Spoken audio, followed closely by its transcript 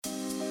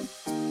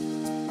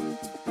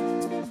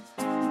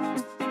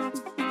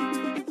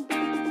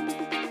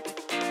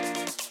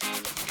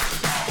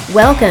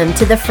Welcome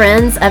to the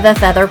Friends of a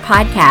Feather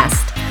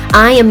podcast.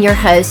 I am your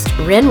host,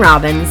 Ren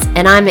Robbins,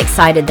 and I'm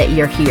excited that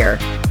you're here.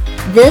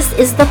 This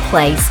is the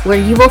place where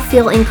you will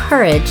feel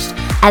encouraged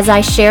as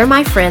I share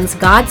my friends'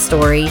 God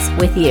stories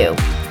with you.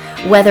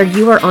 Whether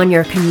you are on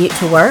your commute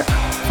to work,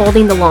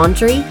 folding the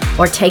laundry,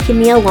 or taking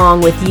me along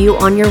with you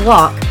on your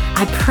walk,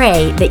 I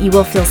pray that you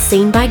will feel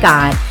seen by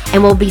God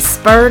and will be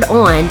spurred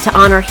on to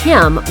honor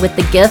Him with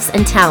the gifts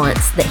and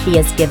talents that He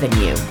has given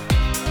you.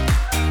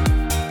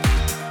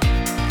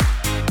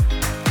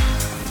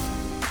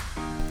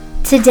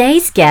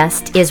 Today's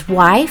guest is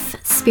wife,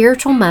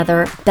 spiritual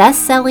mother,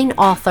 best-selling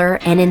author,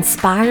 and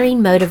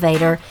inspiring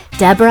motivator,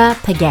 Deborah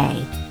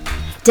Pegay.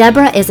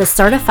 Deborah is a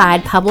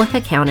certified public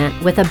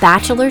accountant with a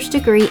bachelor's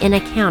degree in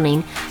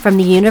accounting from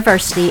the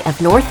University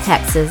of North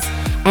Texas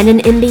and an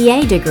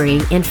MBA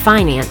degree in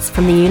finance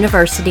from the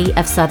University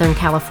of Southern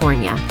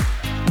California.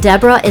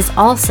 Deborah is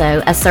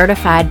also a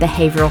certified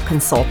behavioral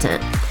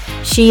consultant.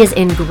 She is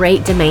in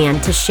great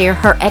demand to share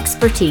her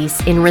expertise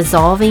in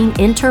resolving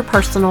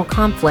interpersonal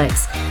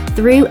conflicts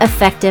through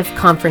effective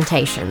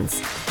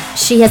confrontations.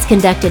 She has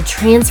conducted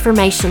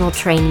transformational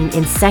training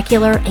in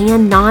secular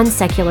and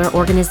non-secular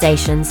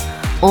organizations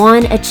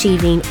on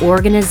achieving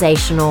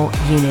organizational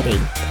unity.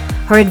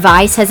 Her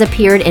advice has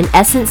appeared in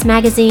Essence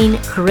Magazine,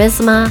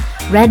 Charisma,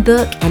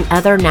 Redbook, and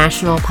other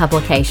national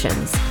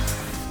publications.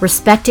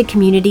 Respected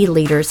community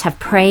leaders have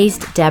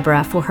praised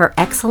Deborah for her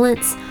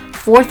excellence,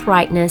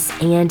 forthrightness,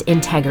 and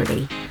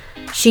integrity.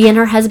 She and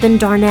her husband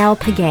Darnell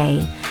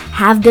Pegay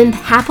have been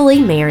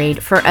happily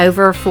married for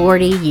over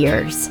 40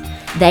 years.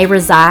 They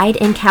reside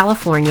in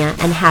California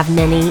and have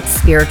many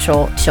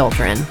spiritual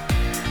children.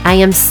 I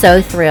am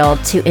so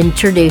thrilled to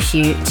introduce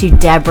you to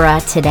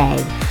Deborah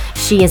today.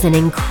 She is an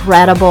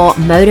incredible,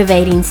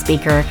 motivating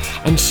speaker,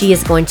 and she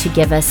is going to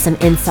give us some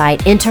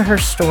insight into her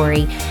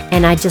story,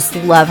 and I just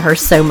love her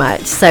so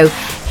much. So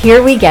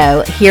here we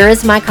go. Here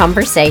is my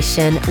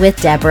conversation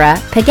with Deborah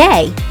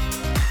Pegay.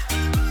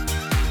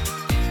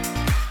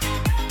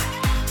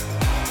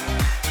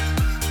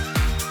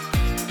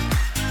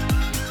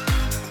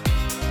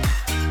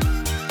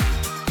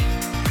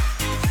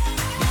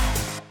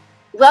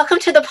 Welcome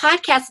to the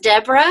podcast,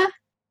 Deborah.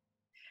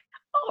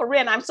 Oh,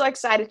 Ren, I'm so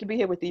excited to be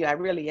here with you. I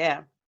really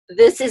am.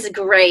 This is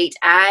great.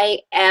 I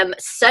am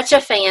such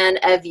a fan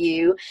of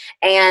you,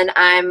 and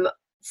I'm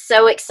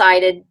so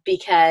excited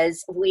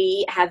because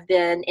we have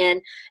been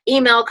in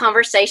email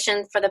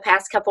conversation for the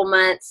past couple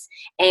months,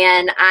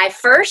 and I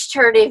first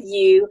heard of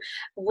you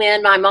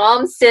when my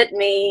mom sent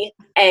me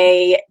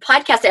a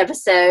podcast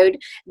episode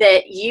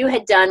that you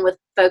had done with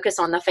Focus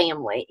on the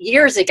Family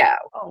years ago.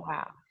 Oh,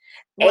 wow.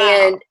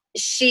 And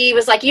she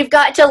was like, "You've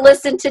got to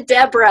listen to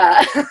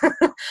Deborah,"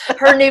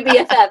 her new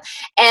BFF.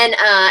 And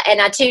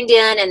I tuned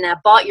in and I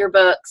bought your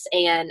books,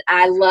 and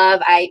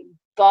I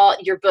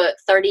bought your book,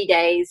 30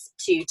 Days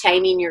to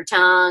Taming Your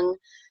Tongue,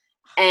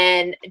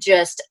 and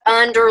just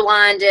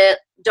underlined it,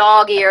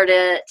 dog-eared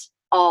it,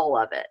 all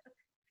of it.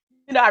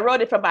 You know, I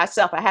wrote it for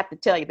myself. I have to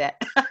tell you that.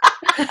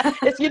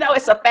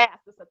 It's a fast.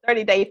 It's a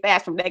 30-day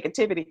fast from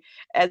negativity.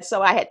 And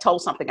so I had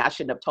told something I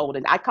shouldn't have told,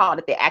 and I called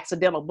it the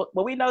accidental book.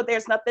 But we know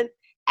there's nothing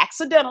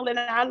accidental in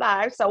our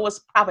lives, so it was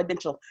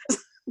providential.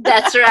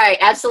 That's right.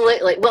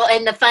 Absolutely. Well,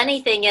 and the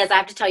funny thing is, I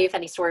have to tell you a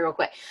funny story real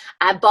quick.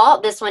 I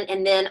bought this one,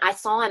 and then I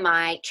saw in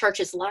my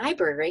church's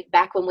library,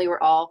 back when we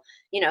were all,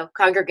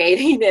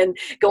 congregating and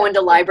going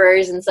to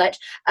libraries and such,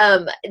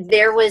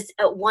 there was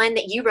one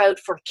that you wrote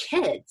for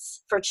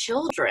kids, for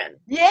children.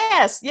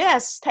 Yes.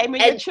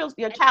 Taming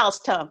your child's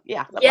tongue.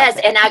 Yeah. Yes.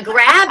 And I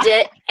grabbed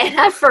it, and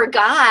I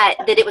forgot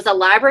that it was a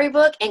library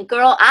book. And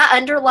girl, I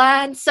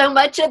underlined so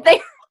much of there.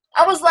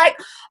 I was like,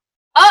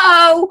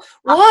 uh-oh,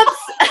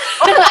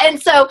 whoops.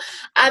 And so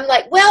I'm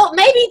like, well,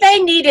 maybe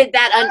they needed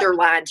that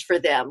underlined for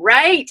them,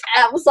 right?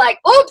 I was like,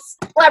 oops,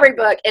 library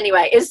book.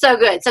 Anyway, it's so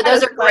good. So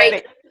those are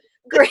great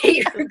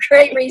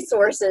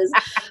resources.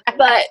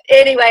 But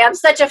anyway, I'm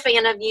such a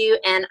fan of you,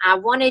 and I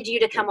wanted you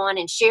to come on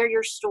and share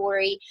your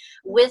story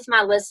with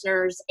my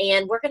listeners.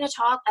 And we're going to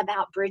talk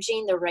about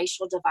bridging the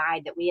racial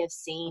divide that we have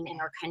seen in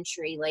our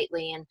country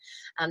lately, and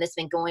that's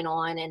been going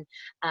on.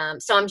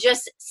 And so I'm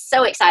just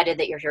so excited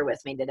that you're here with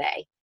me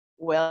today.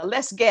 Well,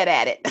 let's get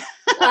at it.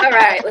 All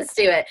right, let's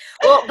do it.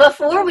 Well,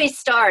 before we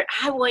start,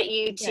 I want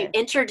you to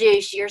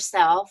introduce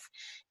yourself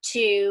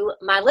to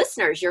my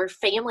listeners, your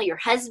family, your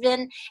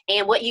husband,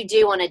 and what you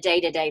do on a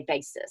day-to-day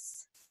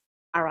basis.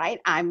 All right.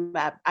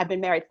 I've been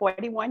married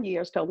 41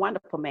 years to a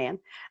wonderful man.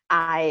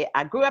 I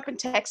grew up in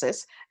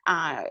Texas.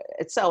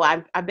 So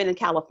I've been in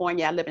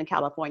California. I live in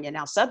California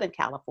now, Southern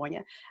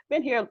California.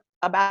 Been here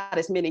about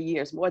as many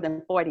years, more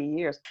than 40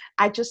 years.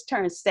 I just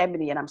turned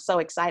 70, and I'm so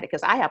excited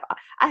because I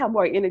have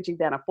more energy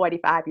than a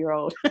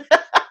 45-year-old.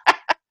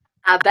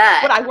 I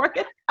bet. But I work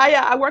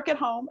at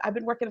home. I've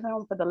been working at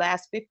home for the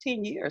last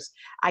 15 years.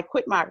 I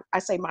quit my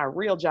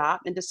real job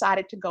and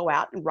decided to go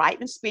out and write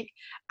and speak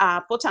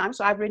full time.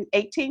 So I've written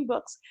 18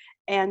 books,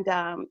 And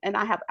I'm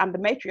the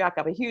matriarch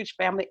of a huge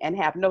family and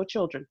have no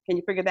children. Can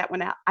you figure that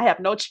one out? I have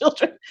no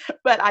children,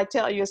 but I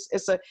tell you,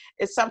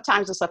 it's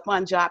sometimes it's a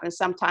fun job, and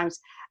sometimes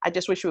I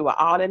just wish we were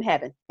all in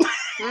heaven.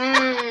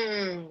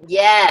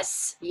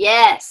 Yes,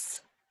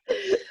 yes.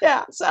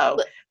 Yeah, so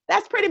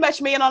that's pretty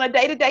much me. And on a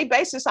day-to-day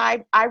basis,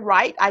 I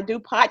write, I do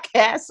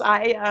podcasts.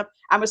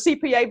 I'm a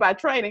CPA by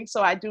training,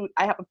 so I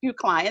have a few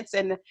clients,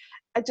 and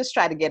I just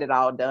try to get it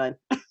all done.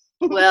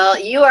 Well,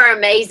 you are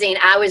amazing.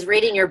 I was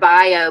reading your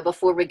bio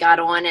before we got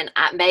on, and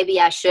maybe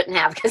I shouldn't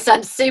have because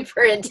I'm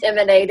super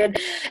intimidated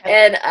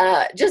and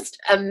just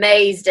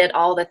amazed at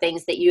all the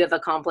things that you have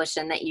accomplished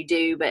and that you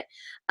do. But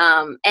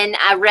and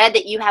I read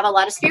that you have a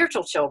lot of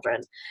spiritual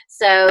children.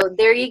 So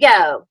there you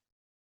go.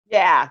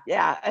 Yeah,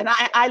 yeah, and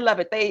I love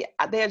it.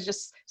 They're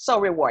just so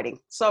rewarding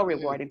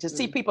to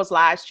see people's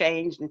lives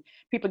change and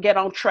people get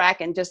on track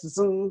and just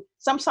zoom.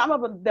 Some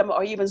of them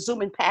are even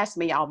zooming past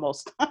me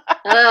almost.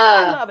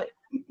 I love it.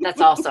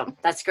 That's awesome.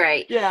 That's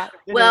great. Yeah.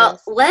 Well,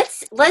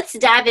 let's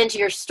dive into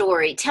your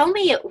story. Tell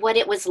me what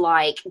it was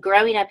like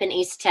growing up in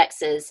East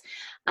Texas,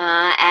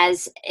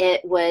 as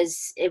it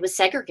was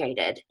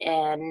segregated,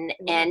 and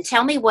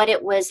tell me what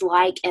it was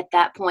like at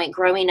that point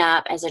growing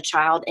up as a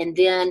child, and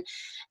then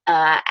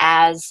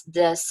as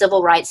the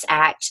Civil Rights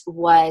Act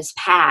was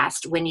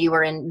passed when you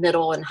were in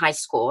middle and high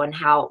school, and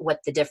what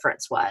the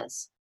difference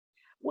was.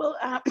 Well,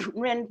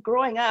 when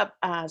growing up,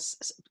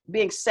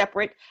 being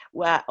separate,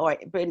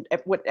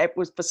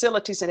 with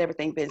facilities and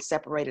everything being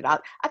separated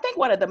out, I think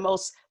one of the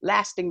most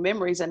lasting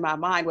memories in my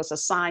mind was a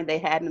sign they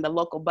had in the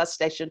local bus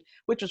station,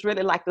 which was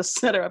really like the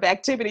center of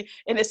activity,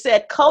 and it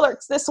said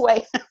 "Coloreds this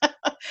way."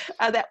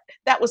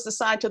 That was the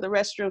sign to the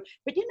restroom.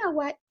 But you know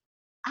what?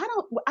 I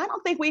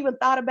don't think we even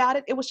thought about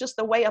it. It was just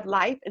the way of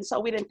life. And so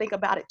we didn't think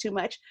about it too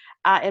much.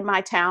 In my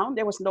town,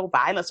 there was no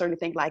violence or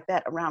anything like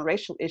that around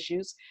racial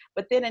issues.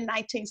 But then in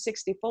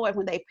 1964,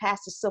 when they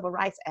passed the Civil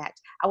Rights Act,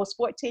 I was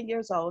 14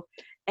 years old,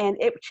 and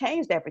it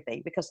changed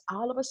everything because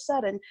all of a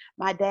sudden,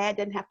 my dad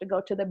didn't have to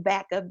go to the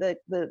back of the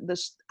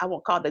I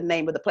won't call the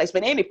name of the place,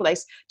 but any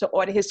place to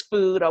order his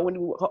food, or when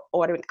we were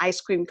ordering ice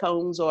cream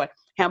cones or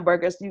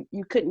hamburgers,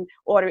 you couldn't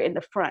order in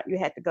the front. You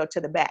had to go to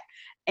the back.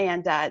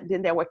 And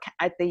then there were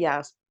at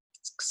the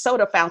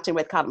soda fountain,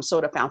 we call them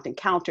soda fountain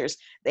counters.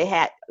 They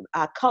had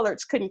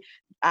coloreds couldn't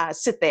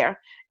sit there.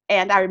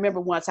 And I remember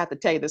once, I have to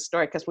tell you this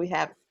story because we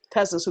have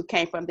cousins who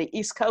came from the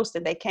East Coast,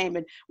 and they came,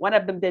 and one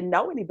of them didn't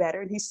know any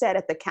better. And he sat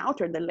at the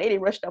counter, and the lady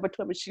rushed over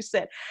to him and she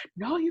said,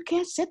 "No, you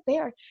can't sit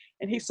there."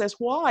 And he says,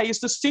 "Why?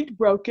 Is the seat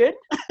broken?"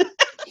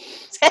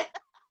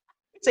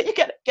 So you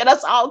gotta get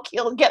us all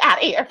killed, get out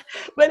of here.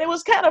 But it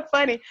was kind of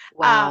funny.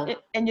 Wow.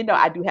 And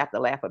I do have to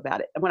laugh about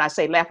it. And when I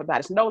say laugh about it,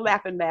 it's no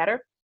laughing matter.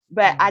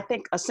 But I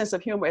think a sense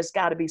of humor has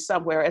got to be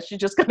somewhere else. You're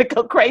just going to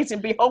go crazy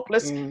and be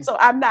hopeless. So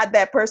I'm not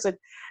that person.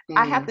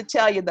 I have to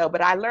tell you, though,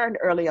 but I learned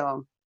early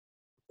on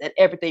that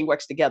everything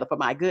works together for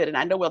my good. And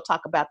I know we'll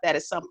talk about that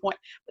at some point.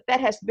 But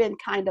that has been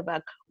kind of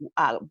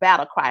a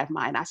battle cry of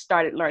mine. I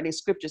started learning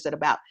scriptures at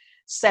about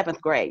 7th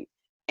grade.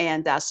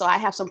 And so I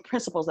have some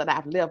principles that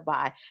I've lived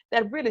by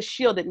that really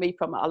shielded me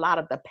from a lot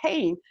of the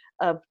pain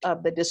of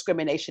the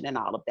discrimination and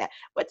all of that.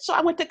 But so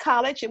I went to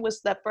college. It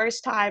was the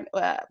first time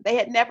they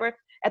had never,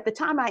 at the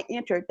time I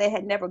entered, they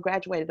had never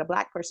graduated a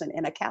Black person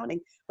in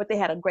accounting, but they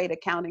had a great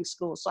accounting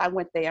school. So I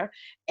went there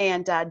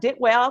and did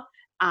well.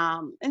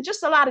 And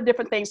just a lot of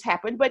different things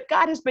happened, but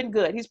God has been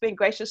good. He's been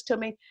gracious to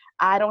me.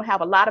 I don't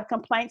have a lot of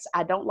complaints.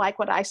 I don't like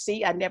what I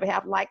see. I never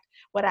have liked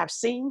what I've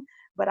seen,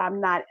 but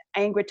I'm not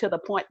angry to the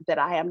point that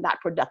I am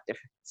not productive.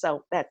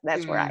 So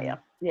that's where I am.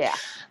 Yeah.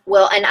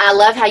 Well, and I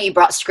love how you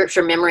brought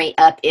scripture memory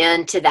up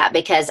into that,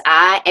 because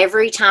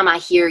every time I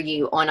hear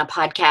you on a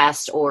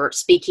podcast or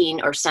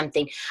speaking or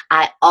something,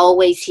 I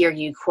always hear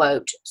you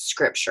quote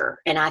scripture.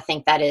 And I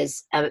think that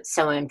is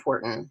so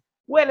important.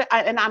 Well,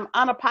 and I'm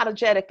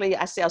unapologetically,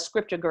 I say a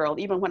scripture girl.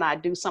 Even when I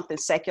do something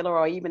secular,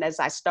 or even as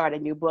I start a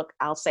new book,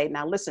 I'll say,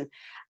 "Now listen,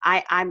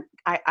 I'm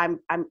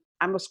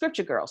a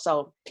scripture girl.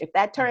 So if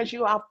that turns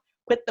you off,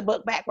 put the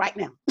book back right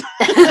now.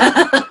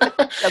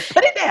 So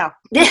put it down."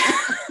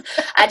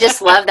 I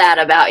just love that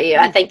about you.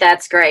 I think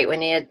that's great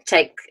when you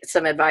take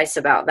some advice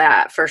about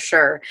that, for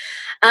sure.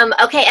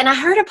 Okay, and I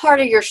heard a part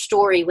of your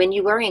story when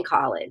you were in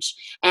college,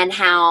 and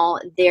how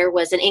there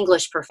was an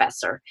English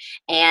professor,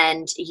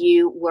 and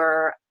you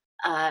were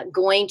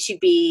going to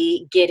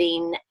be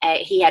getting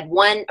she had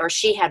one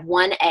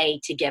A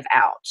to give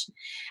out.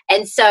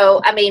 And so,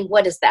 I mean,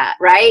 what is that,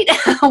 right?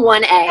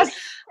 1A. That's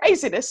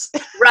craziness.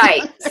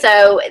 Right.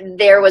 So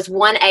there was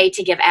 1A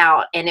to give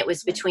out, and it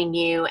was between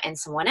you and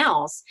someone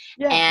else.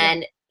 Yeah,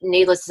 and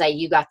needless to say,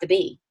 you got the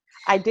B.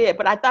 I did,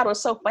 but I thought it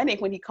was so funny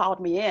when he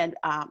called me in,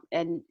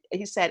 and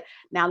he said,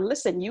 "Now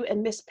listen, you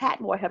and Miss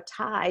Patmore have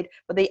tied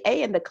for the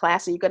A in the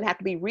class, and you're going to have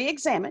to be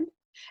re-examined,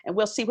 and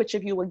we'll see which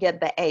of you will get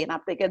the A." And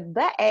I'm thinking,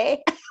 the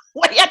A?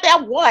 Well, you have to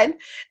have one.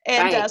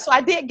 And Right. So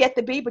I did get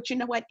the B, but you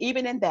know what?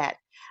 Even in that,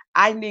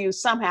 I knew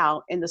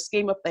somehow in the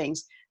scheme of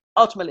things,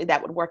 ultimately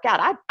that would work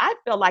out. I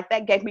feel like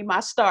that gave me my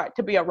start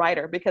to be a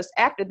writer, because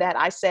after that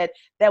I said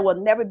there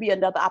will never be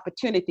another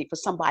opportunity for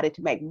somebody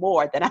to make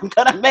more than I'm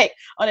going to make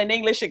on an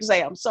English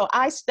exam. So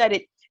I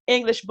studied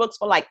English books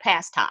for like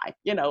pastime.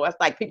 It's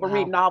like people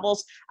read Wow.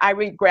 novels. I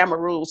read grammar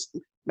rules,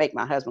 make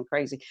my husband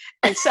crazy.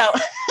 And so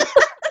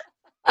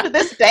to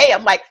this day,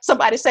 I'm like,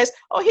 somebody says,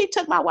 oh, he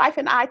took my wife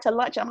and I to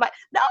lunch. I'm like,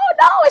 no,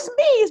 it's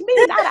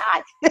me, not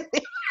I.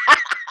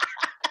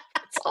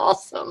 It's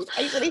awesome.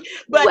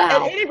 But at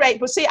Wow. any rate,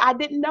 but see, I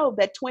didn't know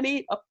that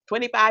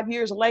 25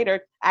 years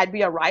later, I'd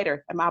be a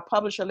writer. And my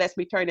publisher lets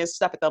me turn in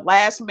stuff at the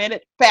last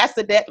minute, past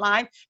the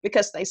deadline,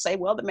 because they say,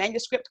 well, the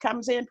manuscript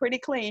comes in pretty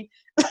clean.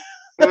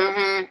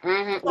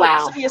 So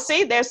Wow. you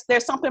see, there's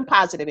something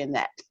positive in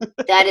that.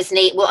 That is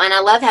neat. Well, and I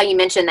love how you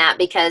mentioned that,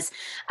 because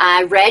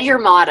I read your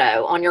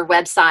motto on your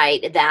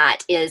website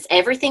that is,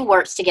 everything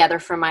works together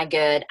for my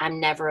good. I'm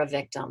never a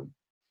victim.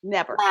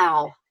 Never.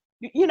 Wow.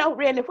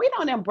 Rand, if we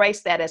don't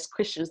embrace that as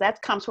Christians,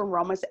 that comes from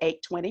Romans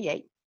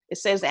 8:28. It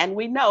says, and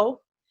we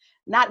know,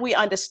 not we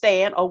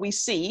understand or we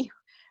see,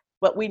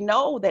 but we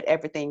know that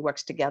everything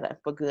works together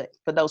for good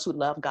for those who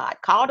love God,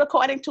 called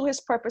according to his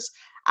purpose.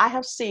 I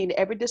have seen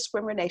every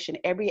discrimination,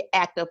 every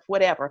act of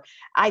whatever.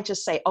 I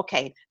just say,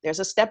 okay, there's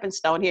a stepping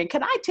stone here. And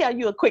can I tell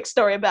you a quick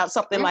story about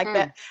something like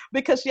that?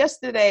 Because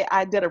yesterday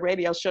I did a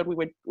radio show.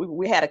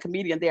 We had a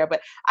comedian there,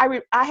 but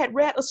I had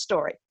read a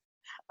story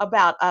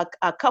about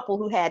a couple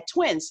who had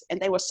twins, and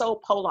they were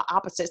so polar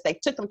opposites. They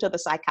took them to the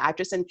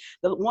psychiatrist, and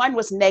the one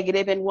was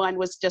negative and one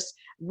was just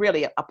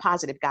really a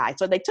positive guy.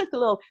 So they took the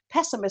little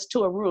pessimist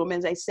to a room,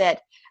 and they said,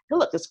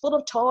 look, it's full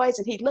of toys.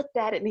 And he looked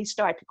at it and he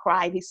started to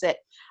cry. And he said,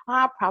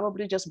 I'll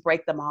probably just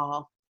break them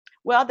all.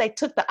 Well, they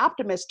took the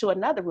optimist to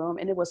another room,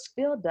 and it was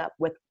filled up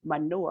with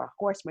manure,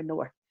 horse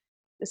manure.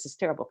 This is a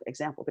terrible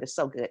example, but it's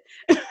so good.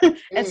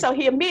 And so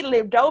he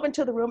immediately dove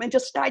into the room and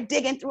just started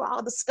digging through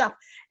all the stuff.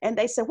 And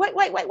they said, wait,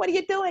 what are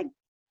you doing?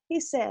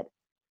 He said,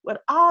 with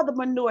all the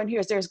manure in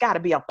here, there's got to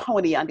be a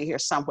pony under here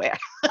somewhere.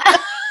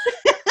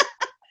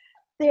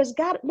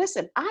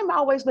 Listen, I'm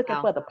always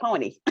looking for the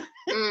pony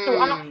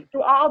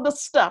through all the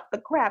stuff, the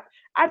crap.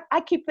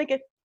 I keep thinking,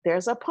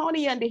 there's a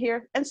pony under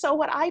here. And so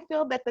what I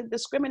feel that the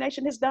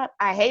discrimination has done,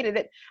 I hated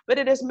it, but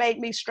it has made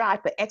me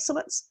strive for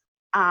excellence.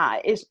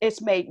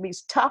 It's made me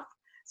tough.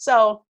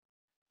 So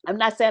I'm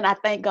not saying I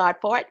thank God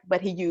for it,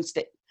 but he used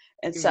it.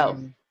 And so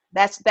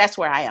that's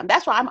where I am.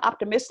 That's why I'm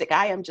optimistic.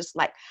 I am just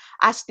like,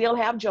 I still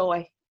have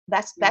joy.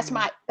 That's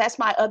my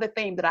other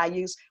theme that I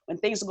use when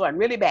things are going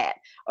really bad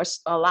or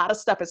a lot of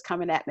stuff is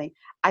coming at me.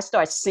 I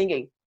start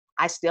singing.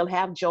 I still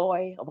have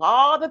joy of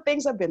all the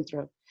things I've been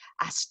through.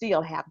 I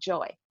still have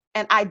joy.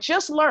 And I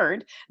just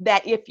learned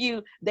that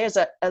there's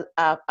a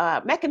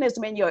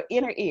mechanism in your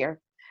inner ear.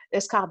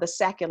 It's called the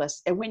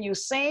sacculus. And when you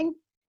sing,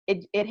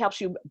 it helps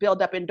you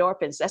build up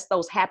endorphins. That's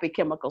those happy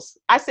chemicals.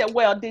 I said,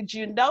 well, did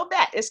you know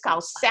that? It's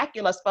called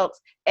sacculus, folks.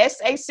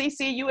 Sacculus.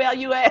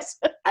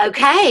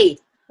 Okay.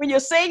 When you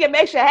sing, it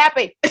makes you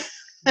happy.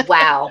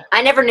 Wow.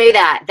 I never knew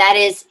that. That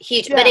is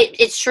huge. Yeah. But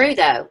it's true,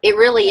 though. It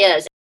really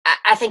is.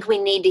 I think we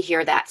need to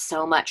hear that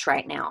so much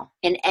right now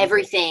in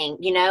everything,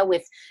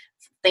 with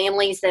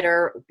families that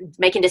are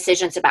making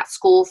decisions about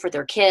school for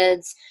their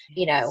kids,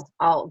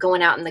 all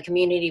going out in the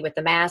community with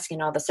the mask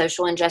and all the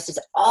social injustice,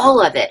 all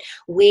of it.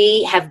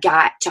 We have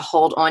got to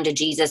hold on to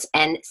Jesus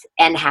and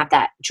have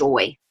that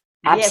joy.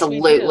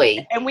 Absolutely.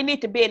 Yes, and we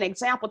need to be an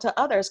example to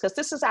others, because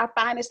this is our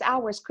finest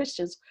hour as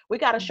Christians. We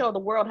got to show the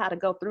world how to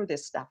go through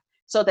this stuff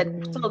so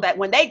that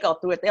when they go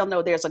through it, they'll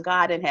know there's a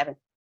God in heaven.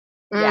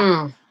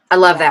 Yeah. I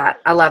love that.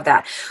 I love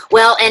that.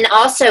 Well, and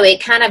also it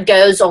kind of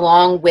goes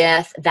along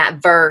with that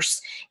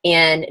verse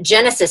in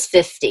Genesis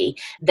 50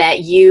 that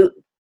you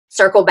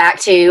circle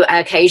back to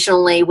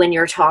occasionally when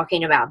you're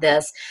talking about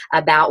this,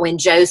 about when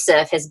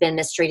Joseph has been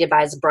mistreated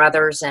by his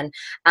brothers, and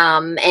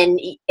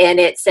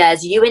it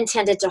says, you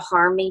intended to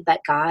harm me, but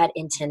God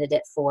intended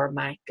it for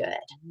my good.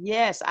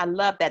 Yes, I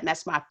love that. And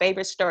that's my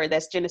favorite story.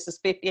 That's Genesis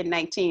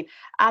 50:19.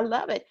 I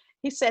love it.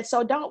 He said,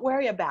 so don't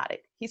worry about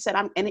it. He said,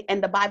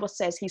 and the Bible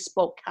says he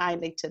spoke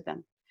kindly to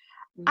them.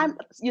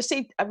 You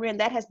see, Ren,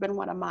 that has been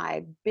one of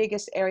my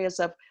biggest areas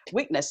of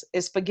weakness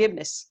is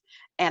forgiveness.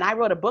 And I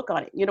wrote a book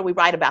on it. We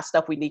write about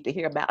stuff we need to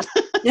hear about.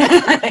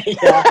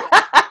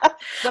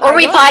 Or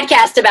we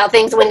podcast about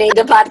things we need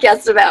to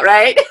podcast about,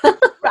 right?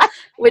 Right.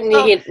 We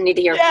need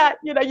to hear. Yeah,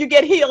 you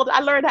get healed.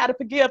 I learned how to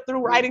forgive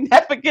through writing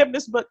that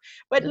forgiveness book.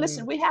 But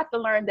listen, we have to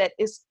learn that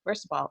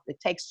first of all, it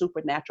takes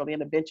supernatural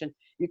intervention.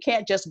 You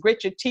can't just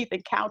grit your teeth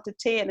and count to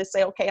 10 and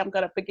say, okay, I'm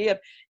going to forgive.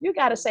 You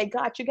got to say,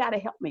 God, you got to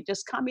help me.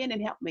 Just come in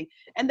and help me.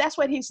 And that's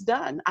what he's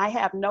done. I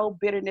have no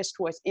bitterness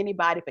towards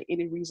anybody for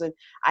any reason.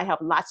 I have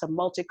lots of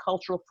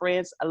multicultural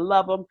friends. I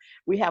love them.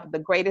 We have the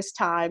greatest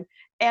time.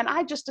 And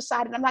I just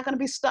decided I'm not going to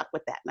be stuck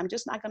with that. And I'm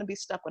just not going to be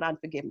stuck with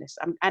unforgiveness.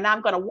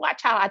 I'm going to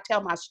watch how I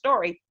tell my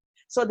story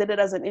so that it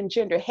doesn't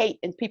engender hate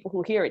in people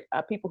who hear it,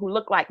 people who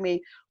look like me,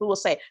 who will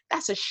say,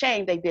 that's a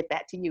shame they did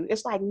that to you.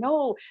 It's like,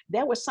 no,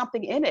 there was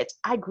something in it.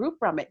 I grew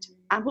from it.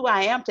 I'm who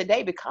I am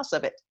today because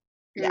of it.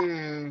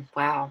 Yeah.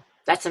 Wow.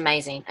 That's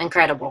amazing.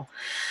 Incredible.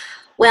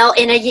 Well,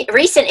 in a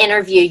recent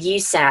interview, you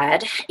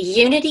said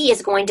unity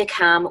is going to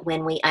come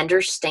when we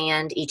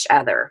understand each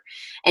other.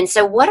 And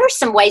so, what are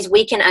some ways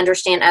we can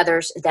understand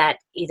others that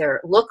either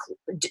look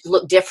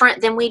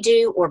different than we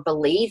do, or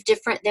believe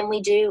different than we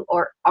do,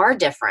 or are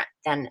different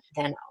than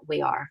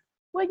we are?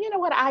 Well, you know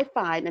what I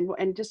find, and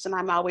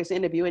I'm always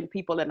interviewing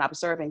people and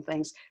observing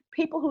things.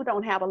 People who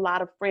don't have a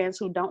lot of friends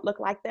who don't look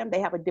like them, they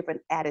have a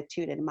different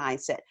attitude and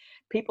mindset.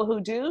 People who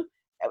do,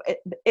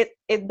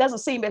 it doesn't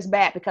seem as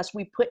bad because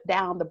we put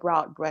down the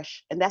broad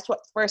brush, and that's what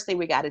first thing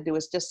we got to do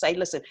is just say,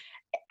 listen,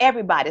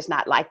 everybody's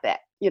not like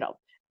that.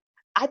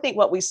 I think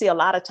what we see a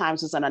lot of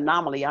times is an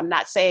anomaly. I'm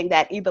not saying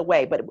that either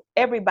way, but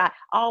everybody,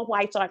 all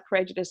whites aren't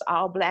prejudiced,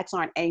 all blacks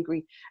aren't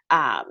angry.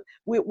 Let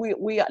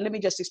me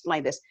just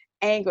explain this.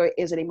 Anger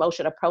is an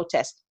emotion of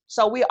protest.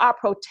 So we are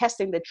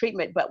protesting the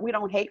treatment, but we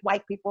don't hate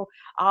white people.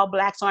 All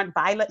blacks aren't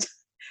violent.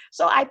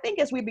 So I think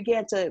as we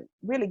begin to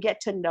really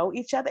get to know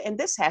each other, and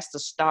this has to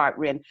start,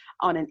 Ren,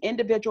 on an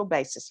individual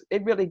basis.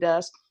 It really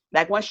does.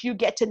 Like once you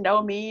get to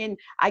know me and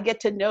I get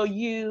to know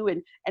you,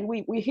 and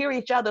we hear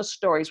each other's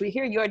stories, we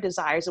hear your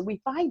desires, and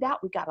we find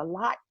out we got a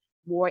lot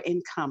more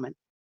in common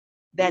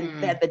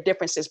than the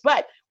differences.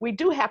 But we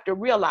do have to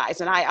realize,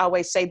 and I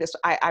always say this,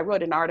 I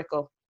wrote an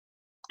article,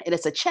 and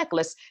it's a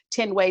checklist,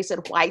 10 ways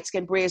that whites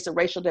can bridge the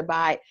racial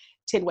divide,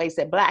 10 ways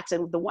that blacks.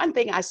 And the one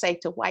thing I say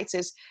to whites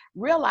is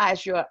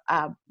realize you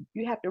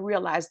have to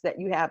realize that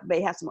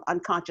may have some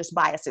unconscious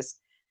biases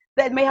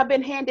that may have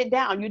been handed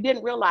down. You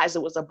didn't realize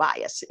it was a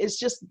bias. It's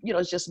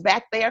just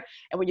back there.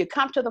 And when you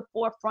come to the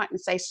forefront and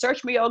say,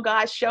 search me, oh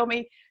God, show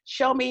me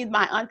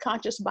my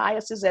unconscious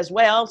biases as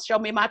well. Show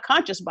me my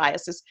conscious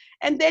biases.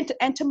 And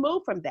then to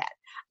move from that.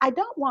 I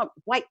don't want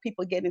white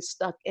people getting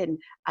stuck in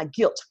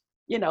guilt.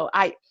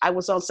 I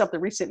was on something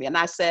recently and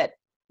I said,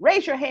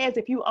 raise your hands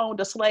if you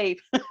owned a slave.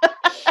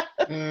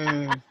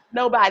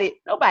 Nobody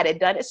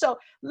done it. So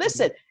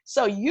listen,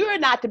 so you're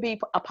not to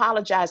be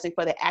apologizing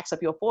for the acts of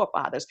your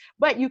forefathers,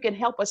 but you can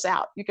help us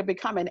out. You can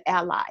become an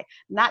ally,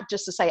 not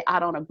just to say, I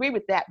don't agree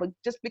with that, but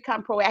just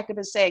become proactive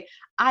and say,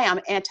 I am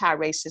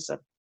anti-racism.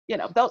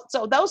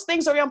 Those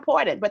things are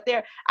important, but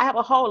I have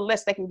a whole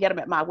list. They can get them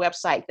at my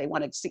website. They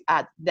want to see,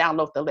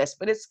 download the list,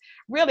 but it's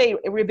really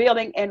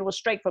revealing and was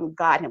straight from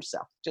God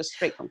himself, just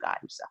straight from God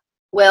himself.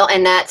 Well,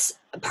 and that's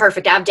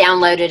perfect. I've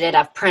downloaded it,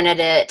 I've printed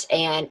it,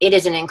 and it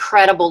is an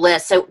incredible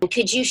list. So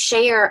could you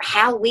share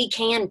how we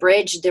can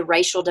bridge the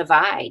racial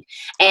divide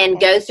and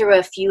go through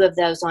a few of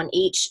those on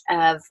each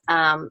of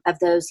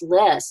those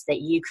lists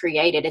that you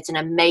created? It's an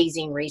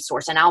amazing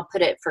resource, and I'll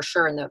put it for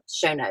sure in the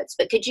show notes.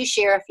 But could you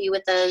share a few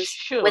with those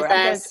with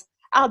us?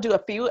 I'll do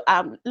a few.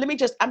 I'm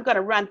going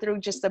to run through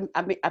just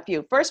a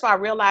few. First of all,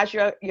 realize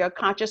your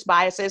conscious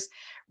biases,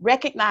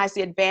 recognize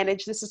the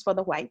advantage. This is for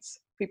the whites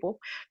people.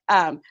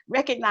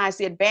 Recognize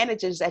the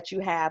advantages that you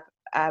have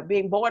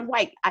being born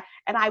white.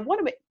 And I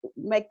want to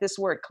make this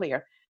word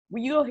clear.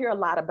 You'll hear a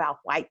lot about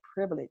white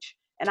privilege.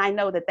 And I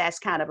know that that's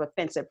kind of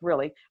offensive,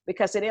 really,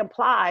 because it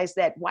implies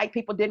that white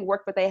people didn't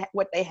work for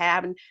what they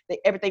have and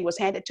everything was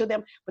handed to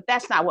them. But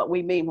that's not what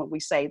we mean when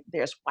we say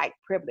there's white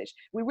privilege.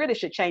 We really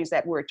should change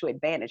that word to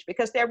advantage,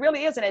 because there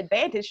really is an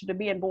advantage to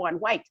being born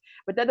white.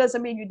 But that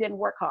doesn't mean you didn't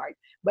work hard.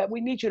 But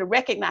we need you to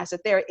recognize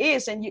that there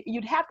is, and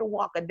you'd have to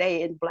walk a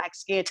day in black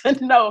skin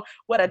to know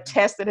what a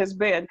test it has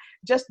been,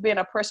 just being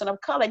a person of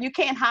color. And you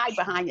can't hide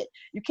behind it.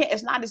 You can't.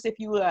 It's not as if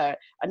you are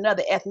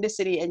another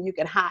ethnicity and you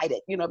can hide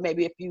it.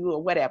 Maybe if you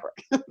or whatever.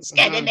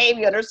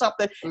 Scandinavian or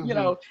something,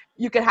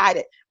 you can hide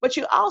it. But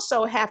you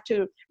also have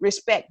to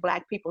respect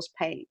black people's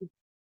pain.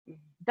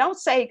 Don't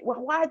say,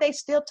 well, why are they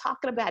still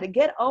talking about it?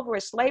 Get over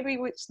it.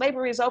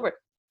 Slavery is over.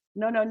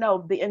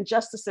 No. The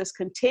injustices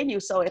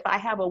continue. So if I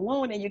have a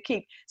wound and you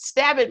keep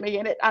stabbing me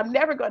in it, I'm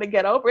never going to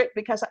get over it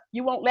because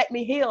you won't let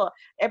me heal.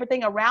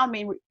 Everything around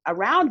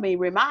me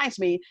reminds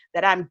me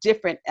that I'm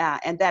different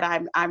and that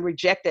I'm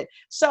rejected.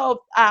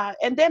 So,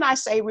 and then I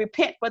say,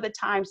 repent for the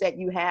times that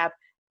you have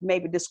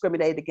maybe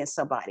discriminated against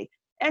somebody,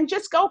 and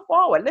just go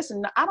forward.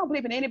 Listen, I don't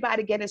believe in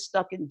anybody getting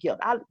stuck in guilt.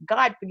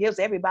 God forgives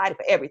everybody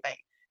for everything.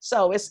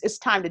 So it's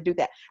time to do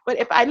that. But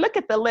if I look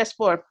at the list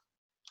for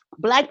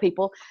black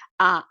people,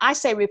 I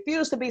say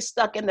refuse to be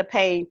stuck in the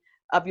pain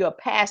of your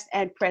past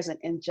and present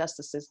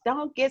injustices.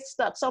 Don't get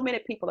stuck. So many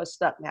people are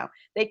stuck now.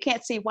 They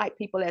can't see white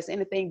people as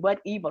anything but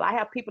evil. I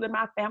have people in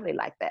my family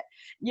like that,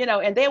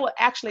 and they will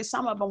actually,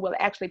 some of them will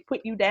actually put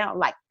you down.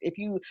 Like if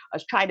you are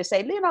trying to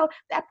say,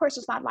 that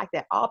person's not like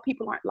that. All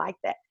people aren't like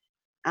that.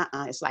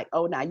 It's like,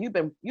 oh, now you've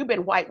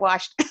been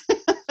whitewashed.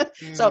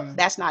 So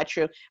that's not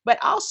true.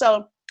 But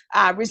also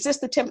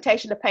resist the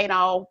temptation to paint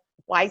all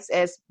whites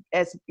as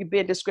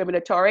being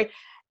discriminatory.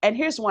 And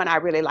here's one I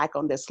really like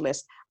on this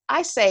list.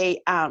 I say,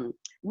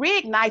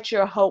 reignite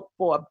your hope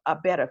for a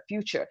better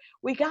future.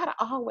 We got to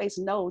always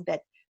know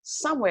that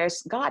somewhere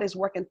God is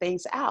working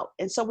things out.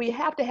 And so we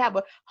have to have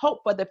a hope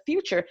for the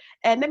future.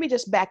 And let me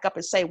just back up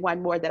and say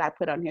one more that I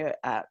put on here,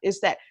 is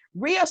that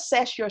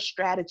reassess your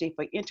strategy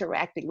for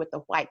interacting with the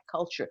white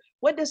culture.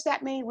 What does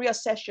that mean?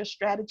 Reassess your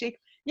strategy.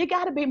 You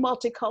got to be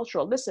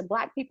multicultural. Listen,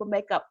 Black people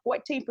make up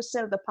 14%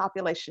 of the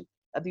population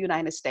of the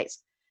United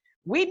States.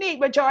 We need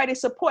majority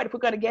support if we're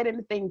going to get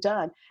anything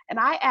done. And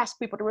I ask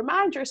people to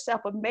remind yourself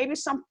of maybe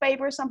some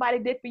favor somebody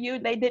did for you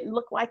and they didn't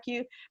look like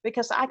you,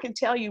 because I can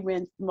tell you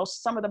when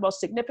some of the most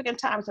significant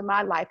times in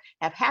my life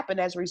have happened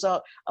as a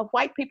result of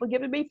white people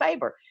giving me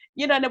favor.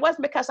 And it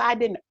wasn't because I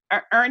didn't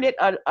earn it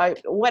or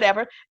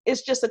whatever.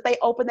 It's just that they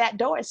open that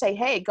door and say,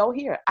 hey, go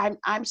here.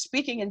 I'm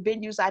speaking in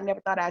venues I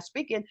never thought I'd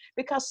speak in,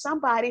 because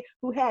somebody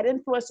who had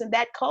influence in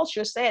that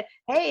culture said,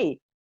 hey,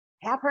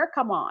 have her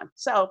come on.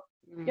 So,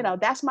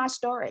 that's my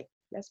story.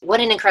 What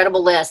an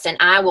incredible list. And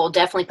I will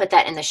definitely put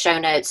that in the show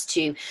notes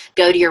to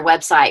go to your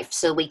website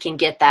so we can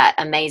get that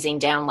amazing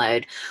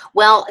download.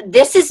 Well,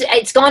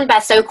 it's gone by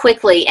so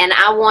quickly, and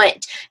I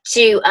want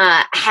to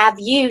have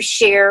you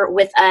share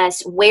with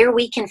us where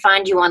we can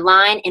find you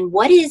online and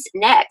what is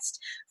next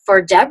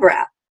for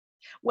Deborah.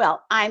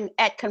 Well, I'm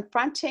at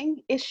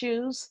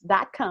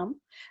confrontingissues.com,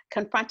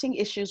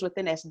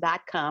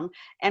 confrontingissueswithin.com.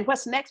 And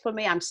what's next for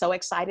me, I'm so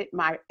excited.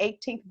 My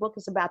 18th book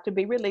is about to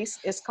be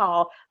released. It's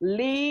called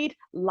Lead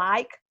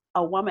Like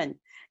a Woman.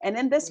 And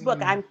in this book,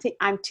 I'm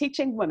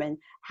teaching women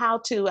how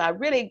to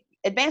really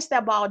advance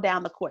that ball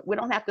down the court. We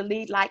don't have to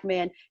lead like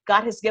men.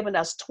 God has given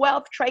us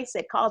 12 traits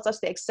that cause us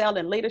to excel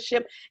in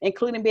leadership,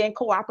 including being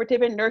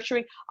cooperative and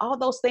nurturing, all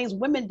those things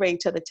women bring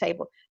to the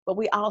table. But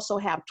we also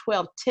have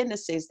 12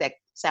 tendencies that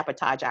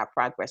sabotage our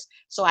progress.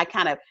 So I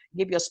kind of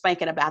give you a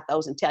spanking about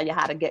those and tell you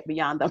how to get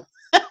beyond them.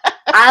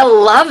 I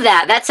love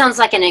that. That sounds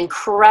like an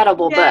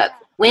incredible book.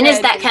 When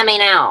is that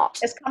coming out?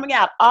 It's coming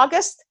out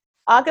August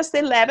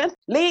 11th.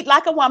 Lead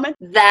Like a Woman.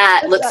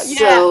 That looks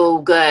so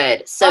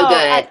good. So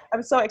good.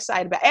 I'm so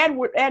excited about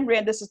it. And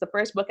Ren, this is the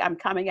first book I'm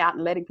coming out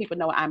and letting people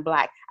know I'm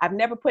Black. I've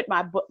never put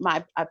my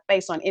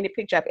face on any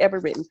picture I've ever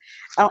written,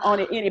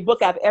 on any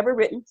book I've ever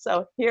written.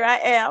 So here I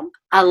am.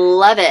 I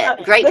love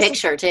it. Great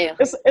picture too.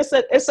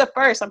 It's a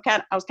first.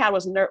 I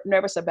was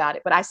nervous about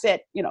it, but I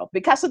said,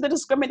 because of the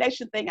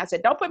discrimination thing, I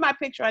said, don't put my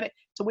picture on it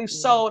till we've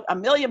sold 1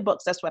 million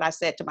books. That's what I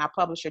said to my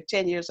publisher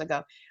 10 years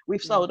ago.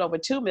 We've sold over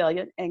 2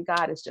 million, and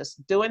God is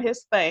just doing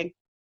his thing.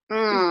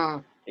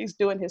 He's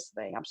doing his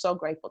thing. I'm so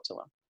grateful to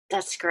him.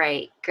 That's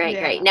great.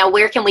 Great. Now,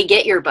 where can we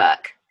get your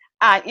book?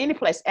 Any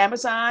place,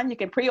 Amazon, you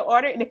can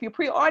pre-order. And if you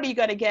pre-order, you're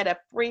going to get a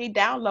free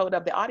download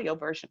of the audio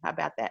version. How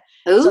about that?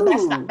 Ooh. So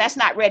that's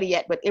not ready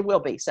yet, but it will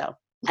be. So.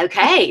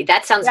 Okay,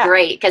 that sounds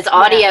great, because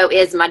audio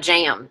is my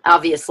jam,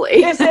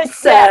 obviously.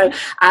 So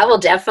I will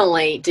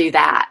definitely do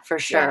that for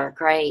sure. Yeah.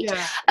 Great.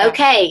 Yeah.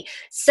 Okay,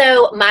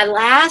 so my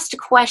last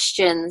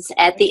questions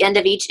at the end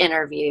of each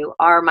interview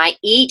are my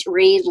Eat,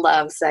 Read,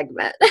 Love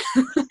segment.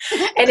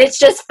 And it's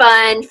just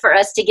fun for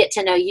us to get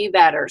to know you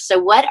better. So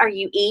what are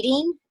you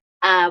eating?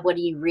 What are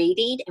you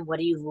reading? And what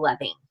are you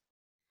loving?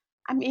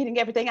 I'm eating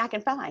everything I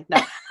can find.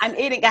 No, I'm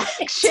eating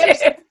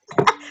chips.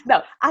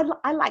 No,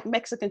 I like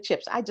Mexican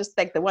chips. I just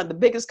think that one of the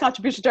biggest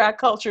contributions to our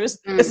culture is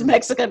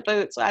Mexican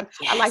food. So I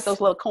like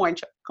those little corn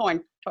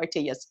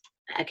tortillas.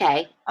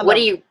 Okay. What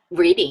are you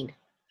reading?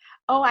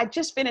 Oh, I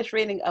just finished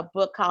reading a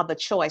book called The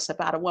Choice,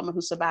 about a woman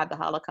who survived the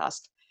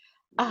Holocaust.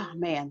 Oh,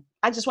 man.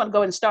 I just want to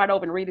go and start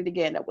over and read it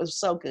again. It was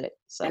so good.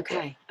 So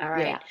good. All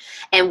right. Yeah.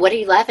 And what are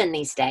you loving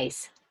these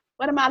days?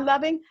 What am I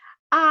loving?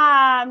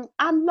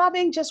 I'm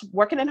loving just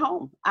working at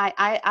home.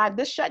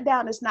 This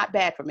shutdown is not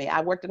bad for me. I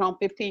worked at home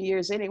 15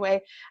 years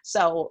anyway.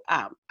 So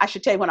I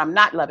should tell you what I'm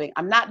not loving.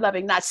 I'm not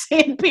loving not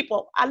seeing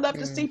people. I love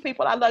to see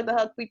people. I love to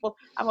hug people.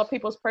 I'm a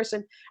people's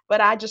person.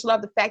 But I just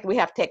love the fact that we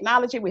have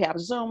technology. We have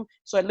Zoom.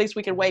 So at least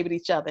we can wave at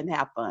each other and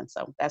have fun.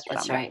 So that's what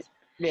I'm right.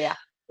 Loving. Yeah.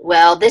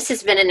 Well, this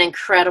has been an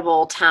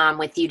incredible time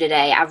with you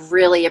today. I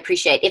really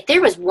appreciate it. If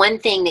there was one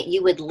thing that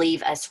you would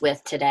leave us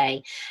with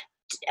today,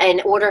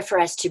 in order for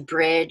us to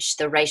bridge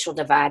the racial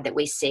divide that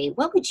we see,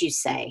 what would you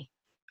say?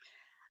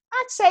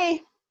 I'd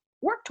say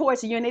work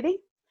towards unity.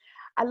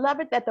 I love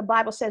it that the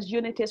Bible says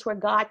unity is where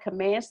God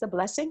commands the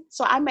blessing.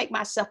 So I make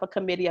myself a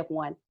committee of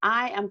one.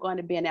 I am going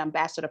to be an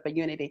ambassador for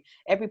unity.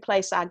 Every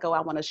place I go,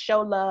 I want to show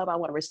love. I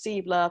want to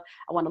receive love.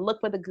 I want to look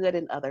for the good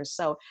in others.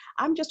 So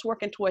I'm just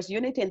working towards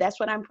unity, and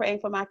that's what I'm praying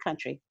for my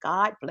country.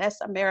 God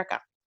bless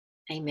America.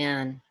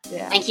 Amen.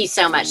 Yeah. Thank you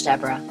so much,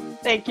 Deborah.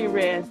 Thank you,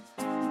 Ren.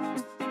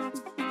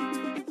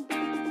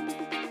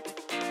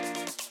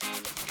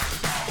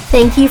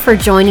 Thank you for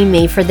joining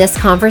me for this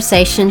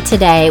conversation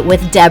today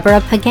with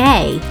Deborah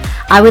Pagay.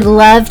 I would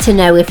love to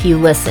know if you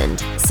listened.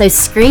 So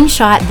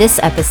screenshot this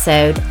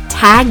episode,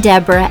 tag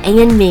Deborah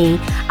and me.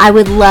 I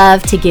would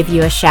love to give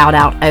you a shout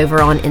out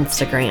over on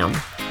Instagram.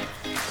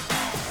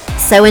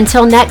 So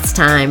until next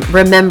time,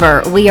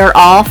 remember, we are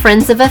all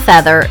friends of a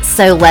feather,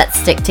 so let's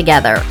stick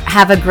together.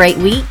 Have a great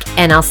week,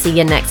 and I'll see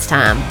you next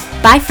time.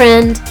 Bye,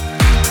 friend.